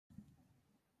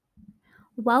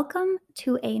Welcome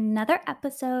to another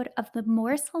episode of the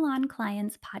More Salon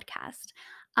Clients podcast.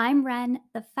 I'm Ren,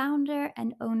 the founder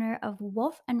and owner of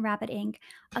Wolf and Rabbit Inc.,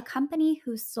 a company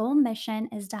whose sole mission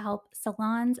is to help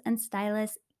salons and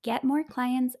stylists get more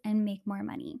clients and make more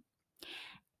money.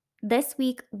 This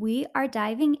week, we are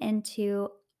diving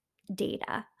into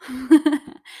data.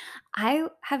 I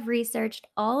have researched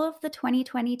all of the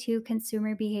 2022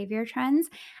 consumer behavior trends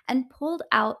and pulled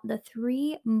out the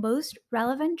three most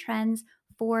relevant trends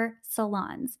for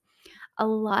salons. A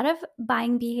lot of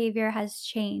buying behavior has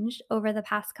changed over the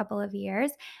past couple of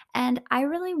years, and I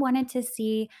really wanted to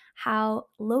see how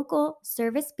local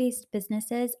service based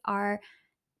businesses are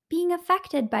being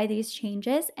affected by these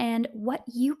changes and what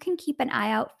you can keep an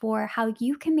eye out for, how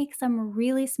you can make some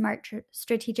really smart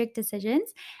strategic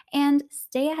decisions and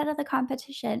stay ahead of the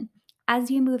competition as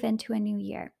you move into a new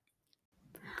year.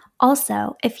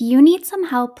 Also, if you need some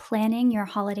help planning your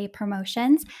holiday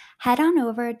promotions, head on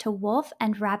over to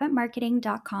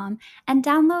wolfandrabbitmarketing.com and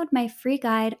download my free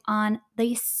guide on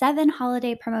the 7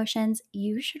 holiday promotions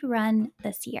you should run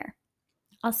this year.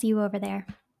 I'll see you over there.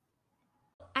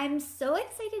 I'm so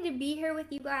excited to be here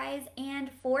with you guys and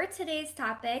for today's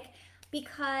topic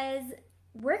because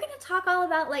we're going to talk all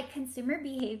about consumer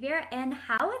behavior and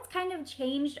how it's kind of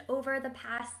changed over the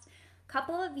past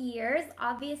couple of years.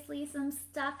 Obviously, some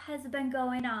stuff has been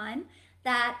going on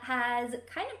that has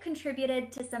kind of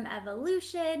contributed to some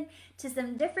evolution, to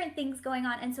some different things going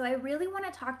on. And so I really want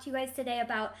to talk to you guys today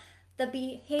about the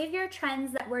behavior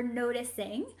trends that we're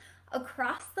noticing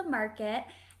across the market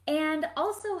and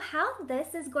also how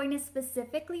this is going to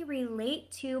specifically relate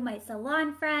to my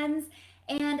salon friends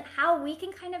and how we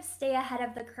can kind of stay ahead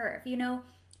of the curve. You know,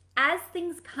 as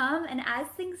things come and as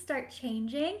things start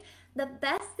changing, the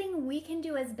best thing we can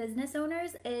do as business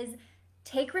owners is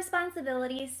take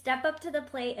responsibility, step up to the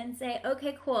plate and say,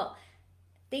 okay, cool.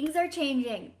 Things are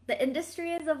changing. The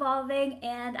industry is evolving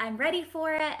and I'm ready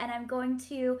for it and I'm going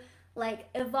to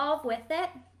evolve with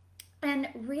it. And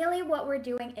really what we're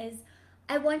doing is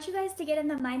I want you guys to get in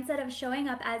the mindset of showing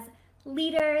up as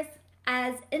leaders,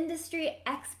 as industry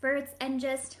experts, and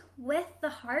just with the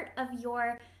heart of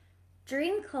your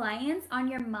dream clients on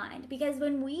your mind. Because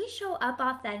when we show up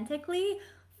authentically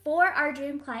for our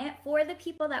dream client, for the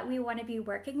people that we want to be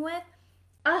working with,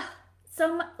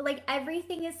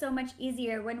 everything is so much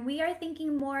easier when we are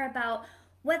thinking more about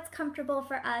what's comfortable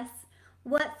for us,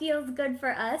 what feels good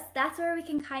for us. That's where we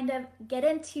can kind of get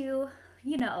into,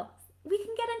 we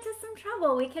can get into some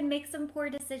trouble. We can make some poor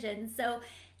decisions. So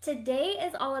today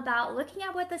is all about looking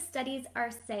at what the studies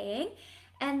are saying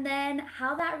and then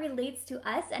how that relates to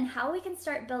us and how we can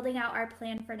start building out our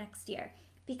plan for next year.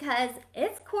 Because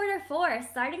it's Q4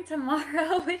 starting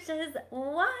tomorrow, which is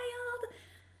wild.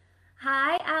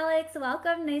 Hi, Alex.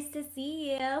 Welcome. Nice to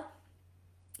see you.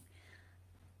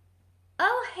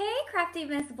 Oh, hey, Crafty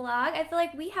Miss Blog. I feel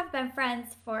like we have been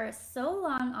friends for so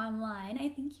long online. I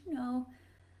think you know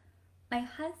my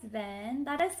husband.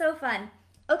 That is so fun.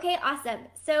 Okay, awesome.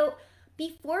 So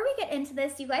before we get into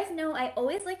this, you guys know I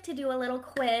always like to do a little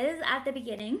quiz at the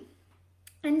beginning.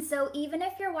 And so even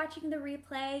if you're watching the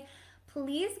replay,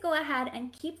 please go ahead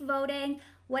and keep voting.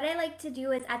 What I like to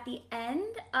do is at the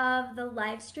end of the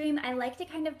live stream, I like to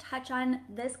kind of touch on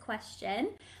this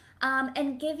question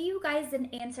and give you guys an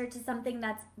answer to something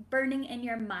that's burning in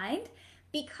your mind.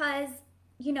 Because,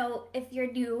 if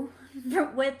you're new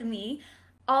with me,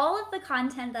 all of the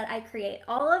content that I create,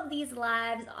 all of these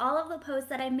lives, all of the posts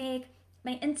that I make,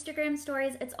 my Instagram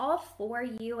stories, it's all for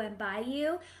you and by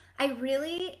you. I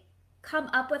really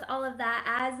come up with all of that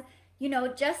as,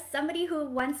 just somebody who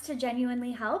wants to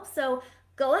genuinely help. So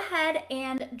go ahead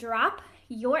and drop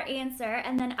your answer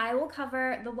and then I will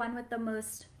cover the one with the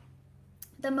most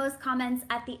comments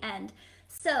at the end.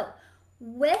 So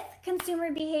with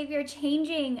consumer behavior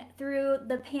changing through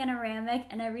the panoramic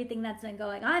and everything that's been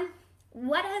going on,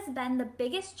 what has been the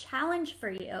biggest challenge for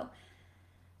you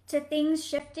to things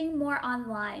shifting more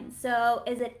online? So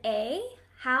is it A,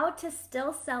 how to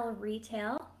still sell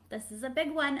retail? This is a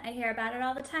big one. I hear about it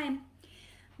all the time.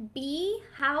 B,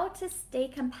 how to stay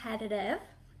competitive?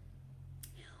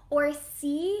 Or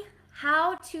C,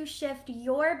 how to shift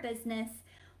your business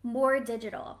more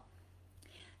digital?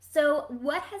 So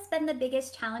what has been the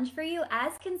biggest challenge for you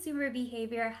as consumer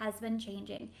behavior has been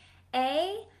changing?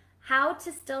 A, how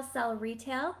to still sell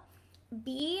retail?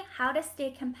 B, how to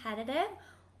stay competitive?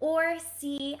 Or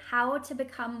C, how to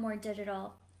become more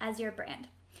digital as your brand?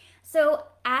 So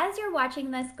as you're watching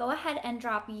this, go ahead and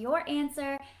drop your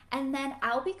answer, and then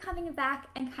I'll be coming back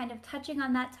and kind of touching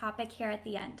on that topic here at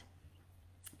the end.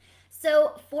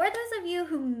 So for those of you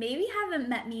who maybe haven't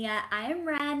met me yet, I am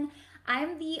Ren.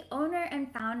 I'm the owner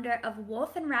and founder of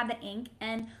Wolf and Rabbit Inc.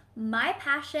 And my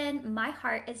passion, my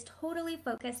heart is totally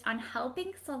focused on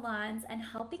helping salons and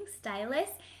helping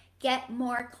stylists get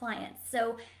more clients.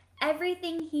 So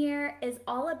everything here is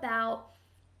all about,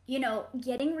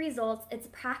 getting results. It's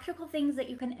practical things that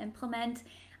you can implement.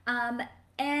 Um,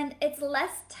 and it's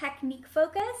less technique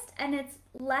focused and it's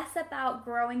less about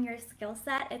growing your skill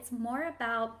set. It's more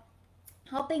about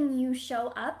helping you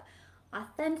show up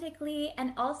authentically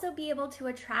and also be able to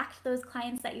attract those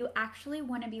clients that you actually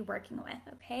want to be working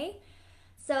with, okay?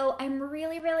 So I'm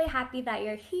really, really happy that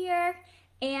you're here,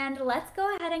 and let's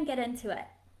go ahead and get into it.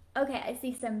 Okay, I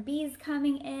see some bees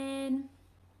coming in.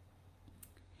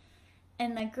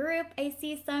 In the group, I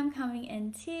see some coming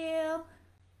in too.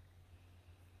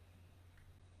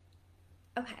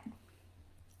 Okay.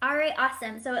 All right,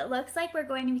 awesome. So it looks like we're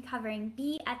going to be covering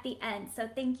B at the end. So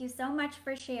thank you so much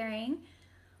for sharing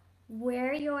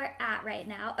where you're at right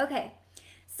now. Okay,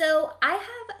 so I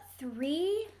have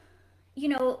three,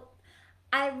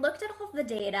 I looked at all of the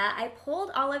data. I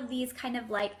pulled all of these kind of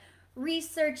like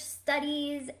research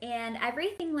studies and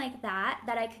everything like that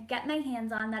I could get my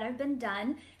hands on that have been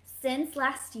done since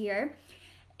last year.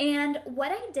 And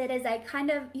what I did is I kind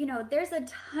of, there's a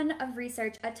ton of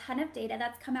research, a ton of data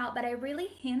that's come out, but I really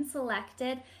hand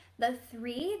selected the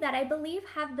three that I believe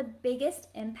have the biggest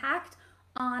impact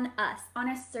on us, on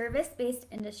a service-based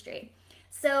industry.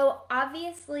 So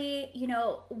obviously,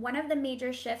 one of the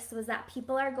major shifts was that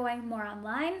people are going more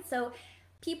online. So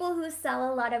people who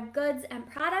sell a lot of goods and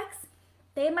products,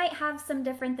 they might have some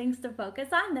different things to focus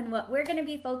on than what we're going to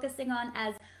be focusing on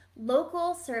as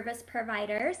local service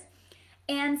providers.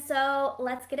 And so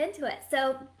let's get into it.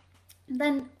 So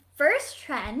the first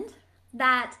trend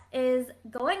that is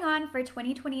going on for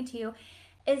 2022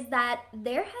 is that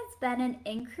there has been an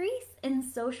increase in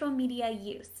social media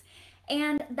use.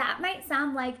 And that might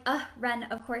sound like, Ren,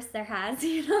 of course there has.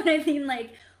 You know what I mean?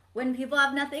 Like, when people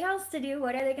have nothing else to do,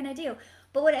 what are they going to do?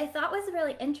 But what I thought was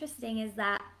really interesting is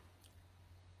that,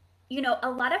 a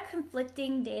lot of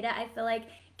conflicting data, I feel like,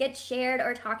 gets shared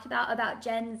or talked about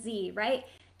Gen Z, right?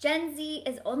 Gen Z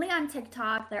is only on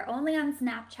TikTok, they're only on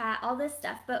Snapchat, all this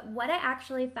stuff. But what I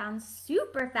actually found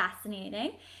super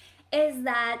fascinating is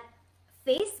that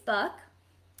Facebook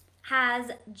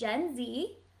has Gen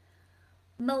Z,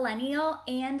 Millennial,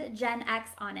 and Gen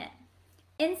X on it.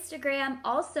 Instagram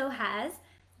also has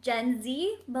Gen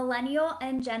Z, Millennial,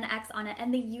 and Gen X on it,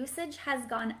 and the usage has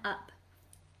gone up.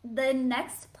 The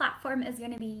next platform is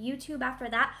going to be YouTube after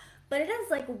that, but it is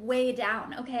like way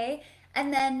down, okay?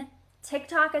 And then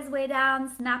TikTok is way down,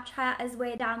 Snapchat is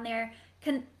way down there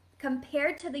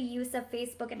compared to the use of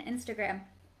Facebook and Instagram.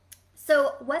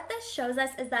 So what this shows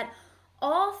us is that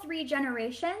all three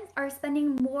generations are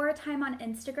spending more time on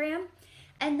Instagram,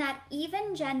 and that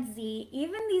even Gen Z,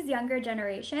 even these younger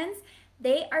generations,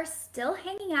 they are still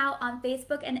hanging out on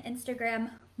Facebook and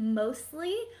Instagram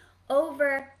mostly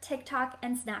over TikTok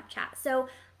and Snapchat. So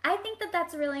I think that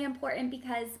that's really important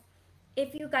because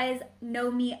if you guys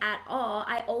know me at all,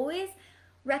 I always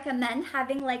recommend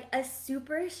having like a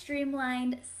super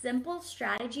streamlined, simple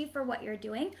strategy for what you're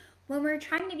doing. When we're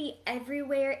trying to be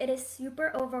everywhere, it is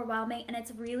super overwhelming and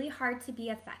it's really hard to be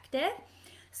effective.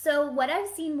 So what I've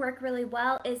seen work really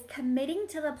well is committing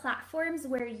to the platforms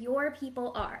where your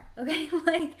people are, okay?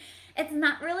 Like, it's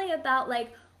not really about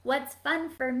like what's fun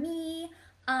for me,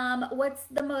 what's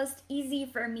the most easy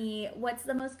for me, what's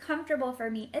the most comfortable for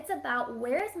me. It's about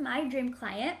where's my dream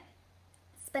client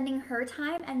spending her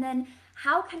time, and then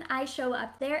how can I show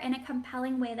up there in a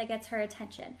compelling way that gets her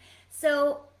attention.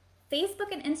 So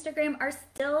Facebook and Instagram are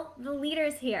still the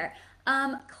leaders here.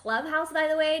 Clubhouse, by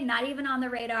the way, not even on the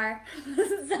radar.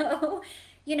 So,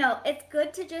 it's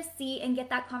good to just see and get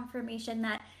that confirmation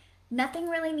that nothing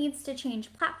really needs to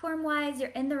change platform-wise.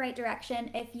 You're in the right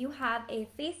direction if you have a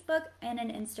Facebook and an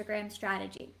Instagram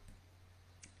strategy.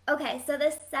 Okay, so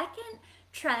the second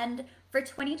trend for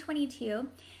 2022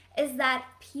 is that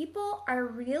people are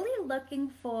really looking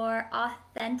for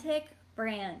authentic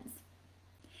brands.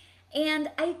 And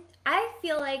I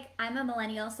feel like I'm a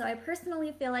millennial, so I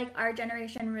personally feel like our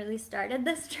generation really started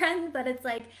this trend, but it's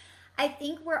like, I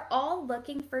think we're all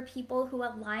looking for people who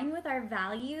align with our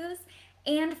values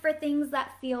and for things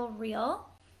that feel real.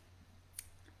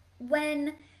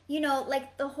 When,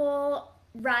 like the whole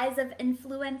rise of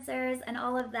influencers and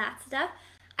all of that stuff,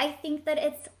 I think that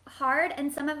it's hard,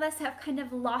 and some of us have kind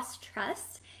of lost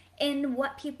trust in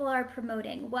what people are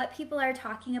promoting, what people are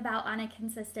talking about on a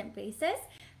consistent basis,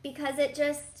 because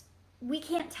we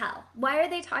can't tell. Why are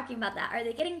they talking about that? Are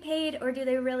they getting paid or do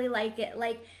they really like it?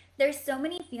 Like, there's so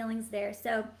many feelings there.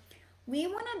 So we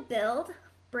want to build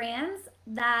brands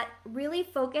that really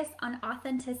focus on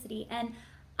authenticity. And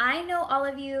I know all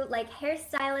of you, like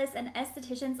hairstylists and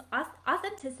estheticians,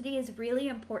 authenticity is really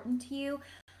important to you.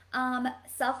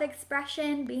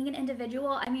 Self-expression, being an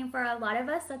individual. I mean, for a lot of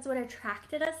us, that's what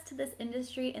attracted us to this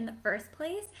industry in the first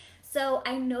place. So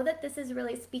I know that this is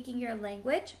really speaking your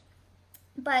language,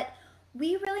 but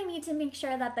we really need to make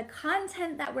sure that the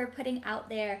content that we're putting out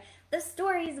there, the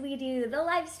stories we do, the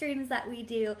live streams that we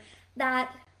do,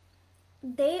 that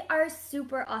they are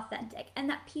super authentic and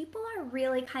that people are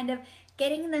really kind of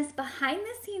getting this behind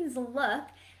the scenes look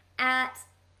at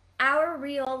our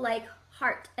real like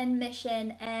heart and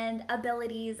mission and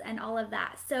abilities and all of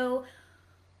that. So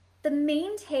the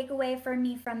main takeaway for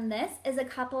me from this is a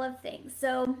couple of things.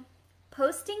 So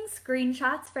posting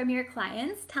screenshots from your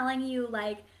clients telling you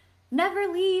like never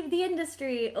leave the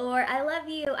industry, or I love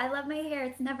you, I love my hair,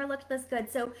 it's never looked this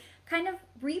good. So kind of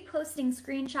reposting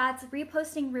screenshots,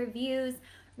 reposting reviews,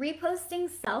 reposting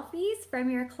selfies from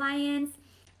your clients,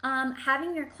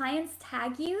 having your clients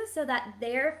tag you so that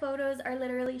their photos are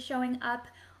literally showing up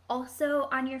also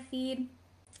on your feed.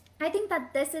 I think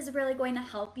that this is really going to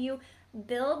help you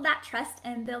build that trust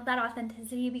and build that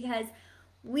authenticity, because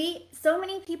so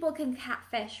many people can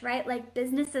catfish, right? Like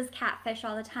businesses catfish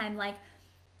all the time. Like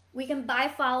we can buy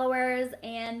followers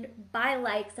and buy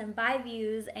likes and buy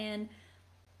views and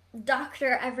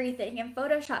doctor everything and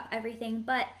Photoshop everything,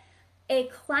 but a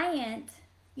client,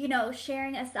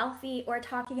 sharing a selfie or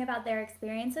talking about their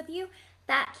experience with you,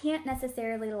 that can't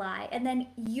necessarily lie. And then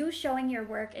you showing your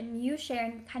work and you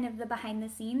sharing kind of the behind the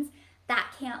scenes,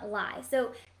 that can't lie.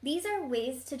 So these are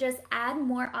ways to just add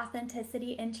more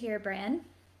authenticity into your brand.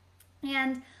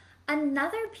 And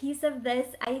another piece of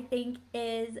this, I think,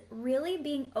 is really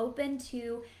being open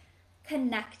to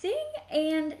connecting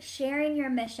and sharing your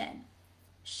mission,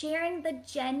 sharing the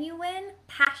genuine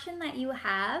passion that you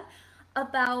have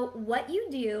about what you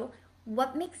do,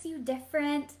 what makes you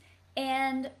different,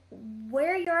 and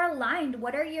where you're aligned.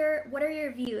 What are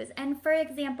your views? And for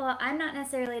example, I'm not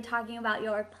necessarily talking about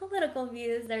your political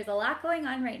views. There's a lot going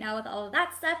on right now with all of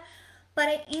that stuff, but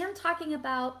I am talking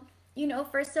about,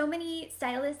 for so many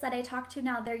stylists that I talk to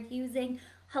now, they're using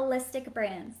holistic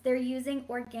brands. They're using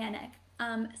organic,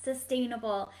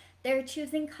 sustainable. They're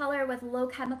choosing color with low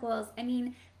chemicals. I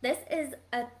mean, this is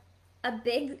a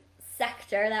big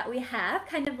sector that we have,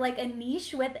 kind of like a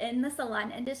niche within the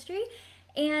salon industry.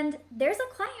 And there's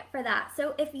a client for that.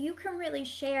 So if you can really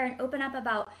share and open up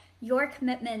about your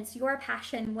commitments, your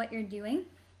passion, what you're doing,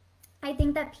 I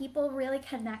think that people really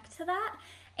connect to that.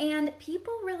 And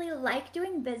people really like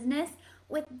doing business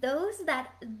with those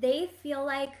that they feel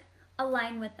like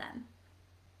align with them.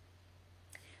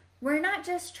 We're not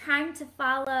just trying to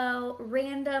follow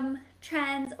random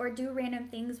trends or do random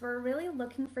things. We're really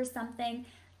looking for something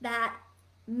that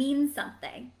means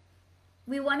something.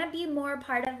 We want to be more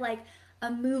part of like a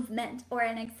movement or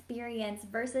an experience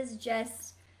versus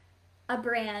just a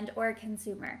brand or a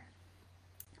consumer.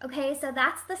 Okay, so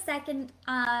that's the second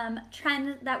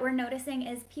trend that we're noticing,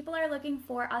 is people are looking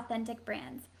for authentic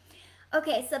brands.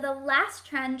 Okay, so the last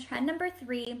trend number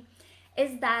 3,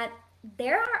 is that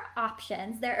there are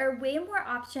options. There are way more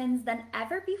options than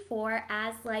ever before,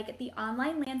 as like the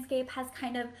online landscape has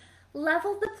kind of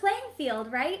leveled the playing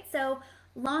field, right? So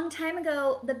long time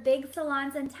ago, the big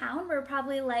salons in town were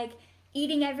probably like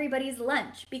eating everybody's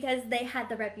lunch because they had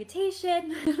the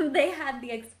reputation, they had the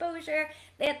exposure,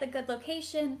 they had the good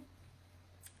location,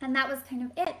 and that was kind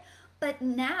of it. But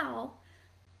now,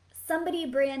 somebody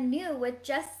brand new with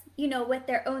just, with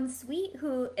their own suite,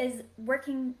 who is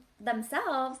working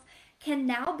themselves, can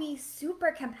now be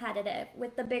super competitive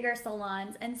with the bigger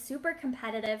salons and super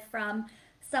competitive from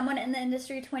someone in the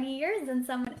industry 20 years and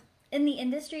someone in the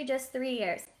industry just 3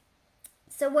 years.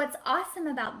 So what's awesome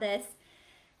about this,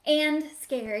 and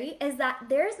scary, is that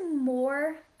there's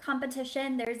more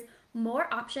competition, there's more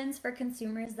options for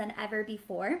consumers than ever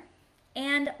before.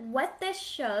 And what this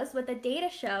shows, what the data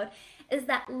showed, is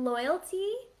that loyalty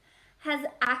has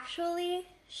actually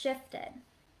shifted.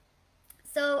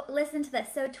 So listen to this.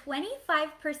 So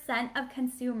 25% of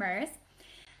consumers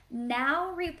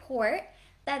now report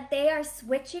that they are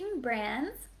switching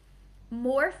brands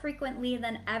more frequently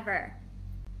than ever.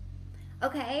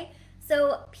 Okay,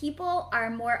 so people are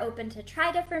more open to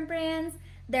try different brands.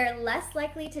 They're less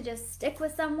likely to just stick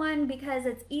with someone because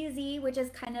it's easy, which is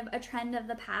kind of a trend of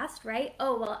the past, right?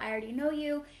 Oh, well, I already know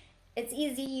you. It's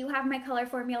easy. You have my color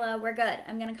formula. We're good.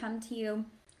 I'm going to come to you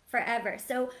forever.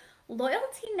 So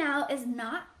loyalty now is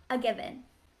not a given.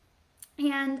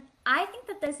 And I think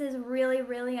that this is really,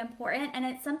 really important. And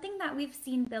it's something that we've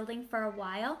seen building for a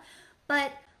while.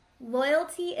 But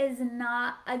loyalty is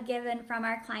not a given from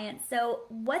our clients. So,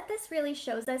 what this really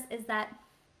shows us is that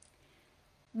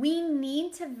we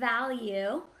need to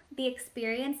value the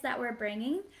experience that we're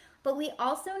bringing, but we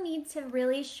also need to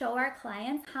really show our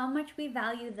clients how much we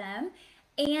value them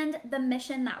and the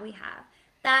mission that we have,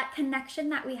 that connection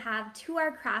that we have to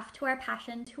our craft, to our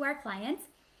passion, to our clients.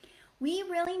 We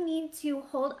really need to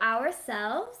hold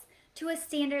ourselves to a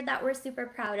standard that we're super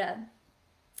proud of.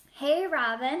 Hey,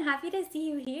 Robin, happy to see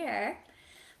you here.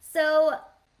 So,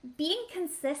 being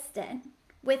consistent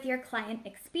with your client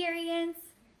experience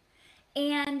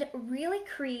and really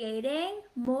creating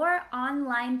more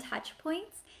online touch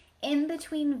points in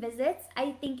between visits,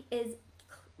 I think is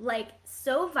like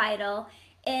so vital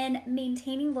in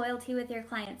maintaining loyalty with your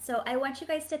clients. So, I want you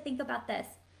guys to think about this.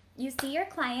 You see your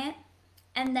client,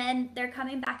 and then they're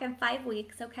coming back in 5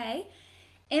 weeks, okay?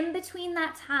 In between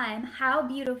that time, how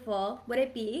beautiful would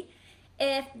it be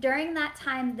if during that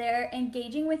time they're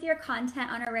engaging with your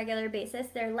content on a regular basis,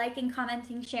 they're liking,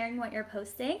 commenting, sharing what you're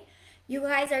posting, you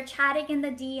guys are chatting in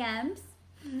the DMs,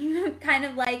 kind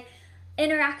of like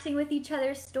interacting with each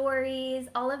other's stories,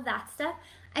 all of that stuff.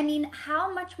 I mean,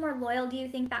 how much more loyal do you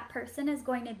think that person is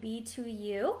going to be to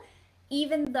you,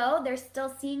 even though they're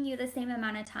still seeing you the same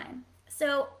amount of time?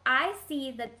 So I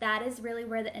see that that is really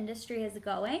where the industry is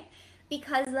going,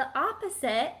 because the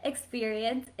opposite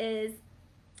experience is,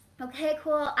 okay,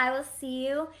 cool, I will see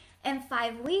you in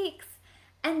 5 weeks.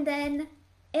 And then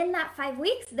in that 5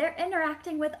 weeks, they're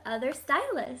interacting with other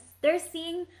stylists. They're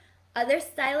seeing other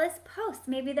stylists post.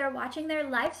 Maybe they're watching their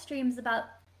live streams about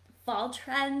fall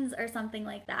trends or something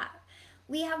like that.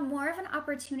 We have more of an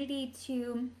opportunity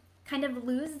to kind of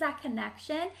lose that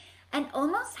connection and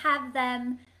almost have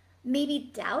them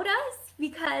maybe doubt us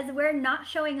because we're not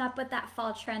showing up with that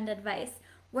fall trend advice.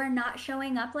 We're not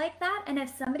showing up like that. And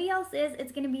if somebody else is,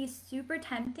 it's going to be super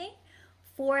tempting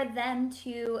for them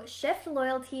to shift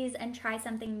loyalties and try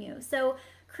something new. So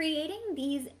creating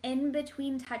these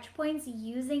in-between touch points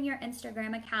using your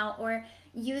Instagram account or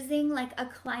using like a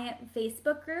client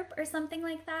Facebook group or something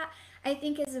like that, I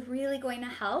think is really going to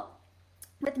help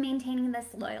with maintaining this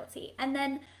loyalty. And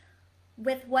then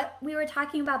with what we were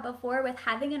talking about before with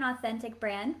having an authentic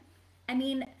brand, I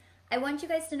mean, I want you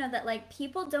guys to know that like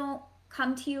people don't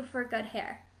come to you for good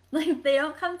hair. Like they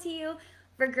don't come to you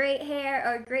for great hair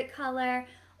or great color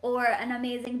or an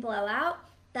amazing blowout.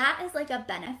 That is like a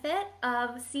benefit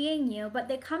of seeing you, but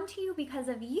they come to you because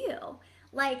of you.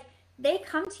 Like they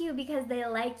come to you because they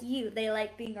like you. They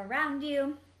like being around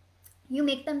you. You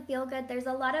make them feel good. There's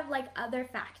a lot of like other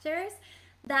factors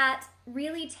that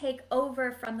really take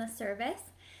over from the service.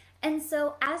 And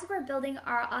so as we're building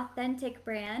our authentic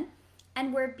brand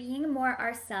and we're being more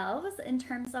ourselves in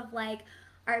terms of like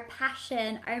our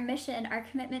passion, our mission, our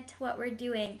commitment to what we're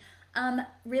doing,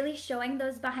 really showing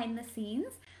those behind the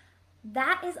scenes,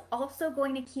 that is also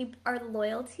going to keep our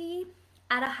loyalty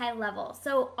at a high level.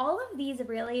 So all of these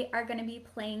really are going to be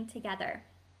playing together.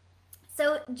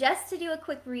 So just to do a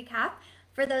quick recap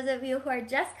for those of you who are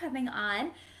just coming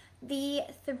on, the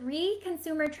 3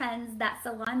 consumer trends that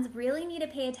salons really need to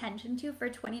pay attention to for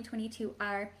 2022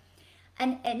 are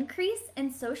an increase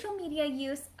in social media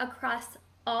use across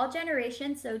all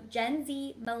generations. So Gen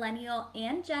Z, Millennial,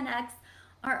 and Gen X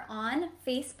are on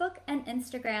Facebook and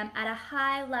Instagram at a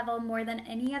high level more than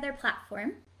any other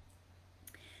platform.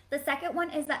 The second one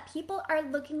is that people are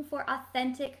looking for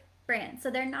authentic brands.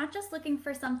 So they're not just looking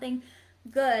for something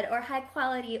good or high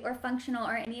quality or functional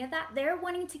or any of that. They're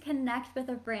wanting to connect with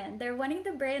a brand. They're wanting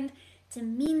the brand to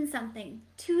mean something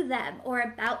to them or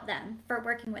about them for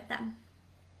working with them.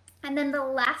 And then the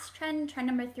last trend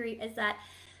number 3, is that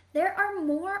there are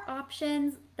more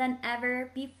options than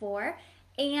ever before,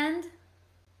 and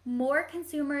more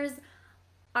consumers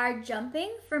are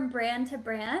jumping from brand to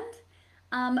brand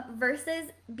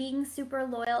versus being super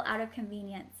loyal out of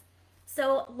convenience.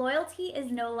 So loyalty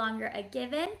is no longer a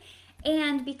given,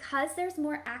 and because there's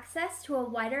more access to a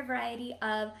wider variety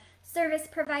of service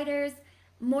providers,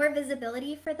 more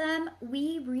visibility for them,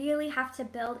 we really have to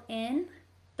build in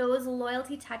those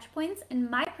loyalty touch points, in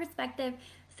my perspective,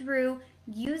 through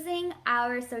using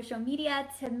our social media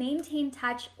to maintain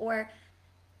touch or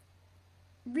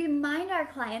remind our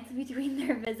clients between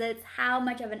their visits how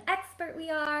much of an expert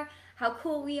we are, how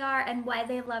cool we are, and why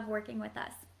they love working with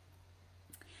us.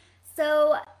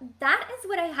 So that is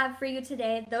what I have for you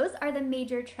today. Those are the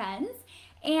major trends.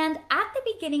 And at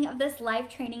the beginning of this live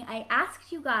training, I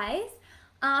asked you guys,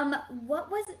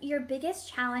 what was your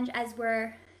biggest challenge as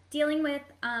we're dealing with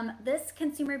this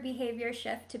consumer behavior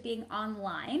shift to being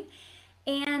online?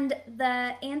 And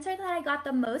the answer that I got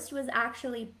the most was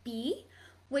actually B,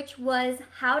 which was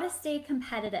how to stay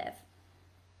competitive.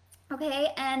 Okay,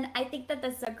 and I think that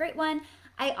this is a great one.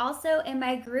 I also, in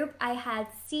my group, I had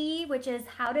C, which is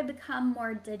how to become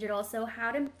more digital. So,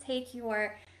 how to take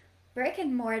your brick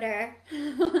and mortar,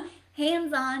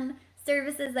 hands on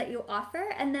services that you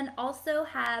offer, and then also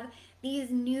have these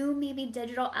new, maybe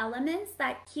digital elements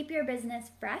that keep your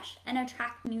business fresh and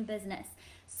attract new business.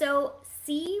 So,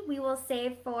 C, we will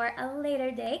save for a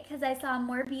later date because I saw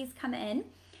more B's come in.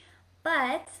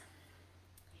 But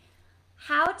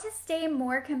how to stay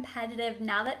more competitive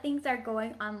now that things are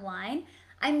going online?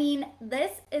 I mean,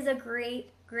 this is a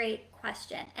great, great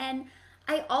question. And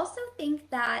I also think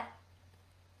that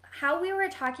how we were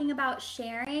talking about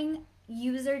sharing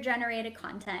user generated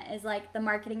content is like the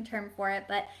marketing term for it,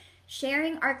 but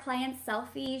sharing our clients'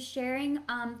 selfies, sharing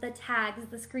the tags,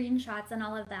 the screenshots, and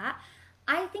all of that.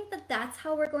 I think that that's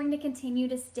how we're going to continue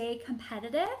to stay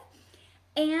competitive,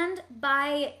 and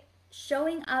by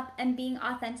showing up and being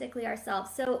authentically ourselves.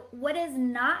 So, what is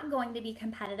not going to be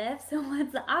competitive? So,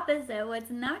 what's the opposite? What's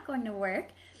not going to work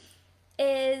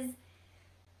is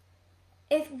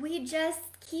if we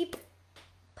just keep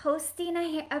posting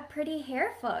a pretty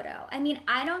hair photo. I mean,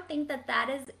 I don't think that that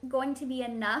is going to be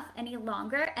enough any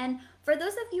longer. And for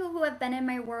those of you who have been in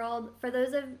my world, for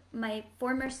those of my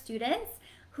former students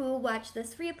who watch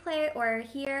this replay or are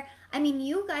here, I mean,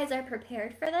 you guys are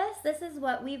prepared for this. This is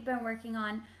what we've been working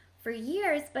on for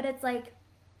years, but it's like,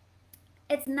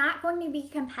 it's not going to be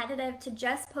competitive to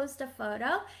just post a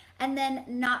photo and then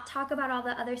not talk about all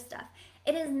the other stuff.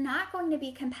 It is not going to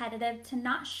be competitive to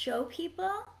not show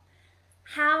people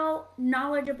how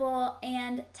knowledgeable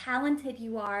and talented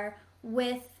you are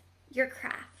with your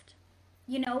craft.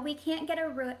 You know, we can't get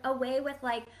away with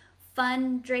like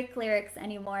fun Drake lyrics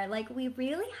anymore. Like, we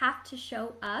really have to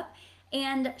show up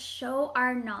and show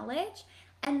our knowledge.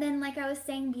 And then, like I was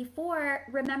saying before,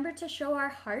 remember to show our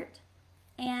heart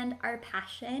and our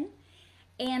passion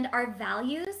and our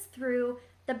values through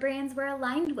the brands we're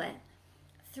aligned with,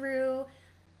 through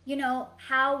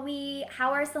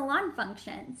how our salon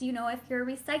functions. If you're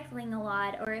recycling a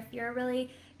lot, or if you're really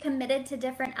committed to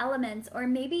different elements, or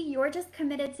maybe you're just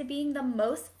committed to being the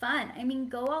most fun. I mean,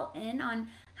 go all in on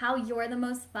how you're the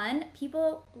most fun.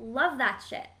 People love that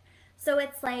shit. So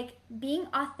it's like being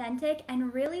authentic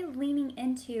and really leaning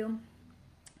into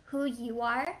who you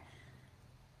are,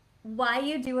 why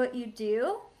you do what you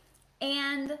do,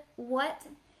 and what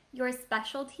your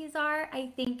specialties are,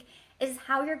 I think, is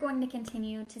how you're going to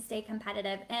continue to stay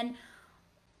competitive. And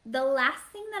the last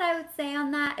thing that I would say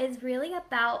on that is really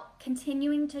about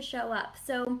continuing to show up.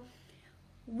 So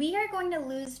we are going to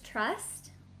lose trust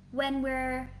when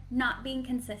we're not being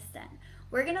consistent.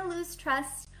 We're going to lose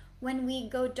trust when we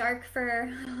go dark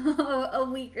for a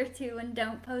week or two and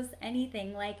don't post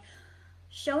anything. Like,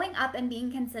 showing up and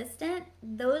being consistent,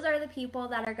 those are the people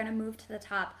that are going to move to the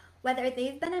top, whether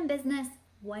they've been in business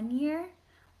 1 year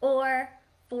or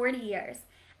 40 years.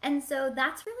 And so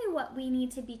that's really what we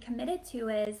need to be committed to,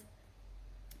 is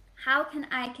how can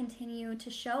I continue to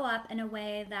show up in a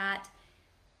way that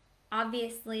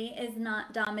obviously is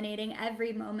not dominating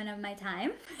every moment of my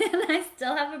time and I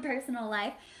still have a personal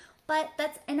life, but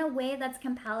that's in a way that's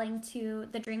compelling to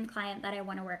the dream client that I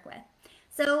want to work with.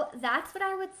 So that's what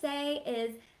I would say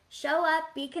is show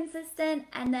up, be consistent,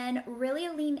 and then really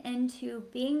lean into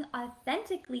being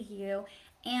authentically you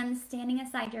and standing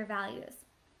aside your values.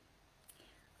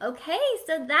 Okay,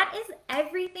 so that is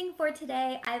everything for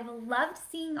today. I've loved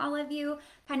seeing all of you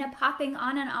kind of popping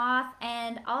on and off,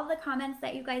 and all the comments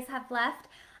that you guys have left.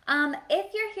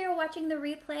 If you're here watching the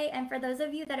replay, and for those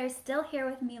of you that are still here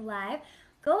with me live,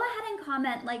 go ahead and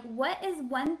comment, like, what is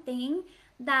one thing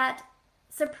that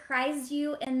surprised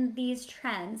you in these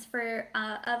trends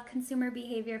of consumer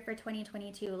behavior for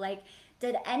 2022? Like,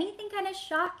 did anything kind of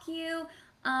shock you?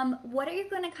 What are you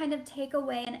going to kind of take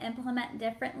away and implement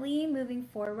differently moving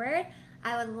forward?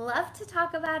 I would love to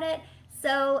talk about it.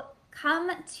 So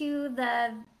come to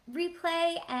the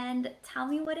replay and tell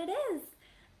me what it is.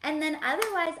 And then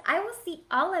otherwise, I will see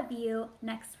all of you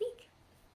next week.